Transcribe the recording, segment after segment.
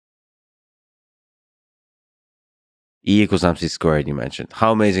E equals mc squared, you mentioned.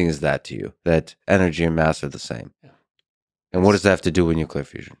 How amazing is that to you, that energy and mass are the same? Yeah. And what does that have to do with nuclear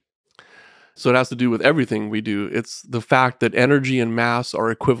fusion? So it has to do with everything we do. It's the fact that energy and mass are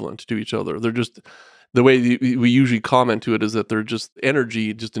equivalent to each other. They're just, the way we usually comment to it is that they're just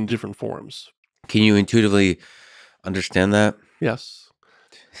energy, just in different forms. Can you intuitively understand that? Yes,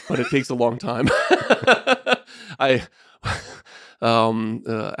 but it takes a long time. I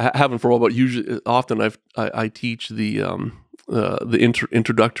haven't for a while, but usually, often I teach the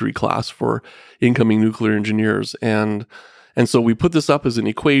introductory class for incoming nuclear engineers, and so we put this up as an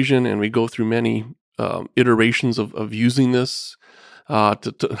equation, and we go through many iterations of using this,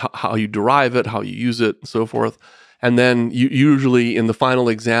 to how you derive it, how you use it, and so forth. And then usually in the final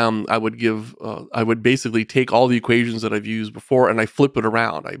exam, I would basically take all the equations that I've used before and I flip it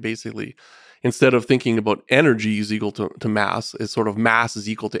around. I basically, instead of thinking about energy is equal to mass, it's sort of mass is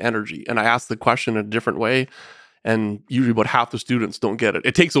equal to energy. And I ask the question in a different way, and usually about half the students don't get it.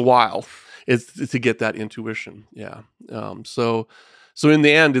 It takes a while it's to get that intuition. Yeah. So in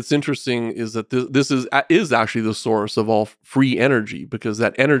the end, it's interesting is that this is actually the source of all free energy, because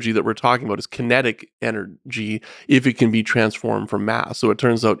that energy that we're talking about is kinetic energy if it can be transformed from mass. So it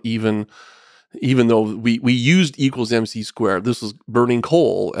turns out even though we used equals mc squared, this was burning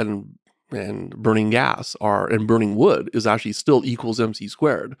coal and burning gas and burning wood is actually still equals mc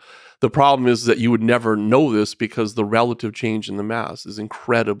squared. The problem is that you would never know this because the relative change in the mass is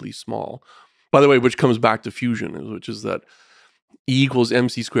incredibly small. By the way, which comes back to fusion, which is that E equals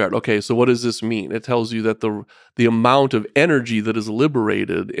mc squared. Okay, so what does this mean? It tells you that the amount of energy that is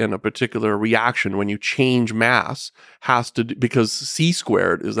liberated in a particular reaction when you change mass has to do, because c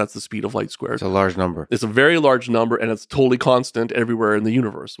squared that's the speed of light squared. It's a large number. It's a very large number, and it's totally constant everywhere in the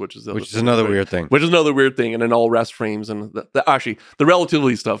universe, which is another weird thing. Which is another weird thing, and in all rest frames, and actually the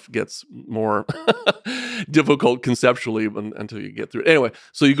relativity stuff gets more difficult conceptually until you get through it. Anyway,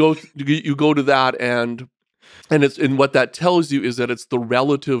 so you go to that, and what that tells you is that it's the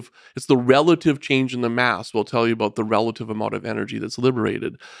relative change in the mass will tell you about the relative amount of energy that's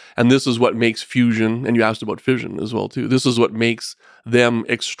liberated. And this is what makes fusion, and you asked about fission as well too. This is what makes them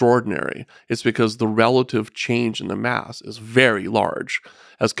extraordinary. It's because the relative change in the mass is very large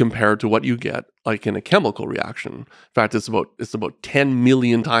as compared to what you get like in a chemical reaction. In fact, it's about 10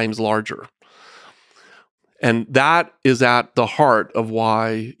 million times larger. And that is at the heart of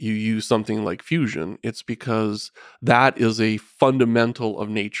why you use something like fusion. It's because that is a fundamental of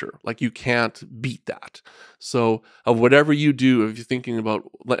nature. Like, you can't beat that. So of whatever you do, if you're thinking about,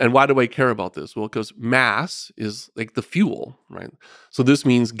 and why do I care about this? Well, because mass is like the fuel, right? So this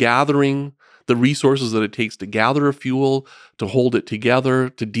means gathering the resources that it takes to gather a fuel, to hold it together,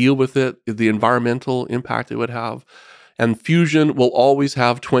 to deal with it, the environmental impact it would have. And fusion will always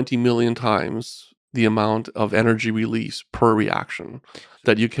have 20 million times the amount of energy release per reaction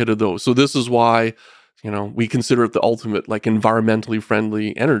that you get of those. So this is why, we consider it the ultimate, like, environmentally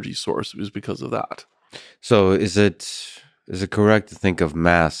friendly energy source, is because of that. So is it correct to think of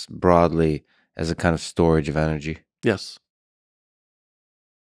mass broadly as a kind of storage of energy? Yes.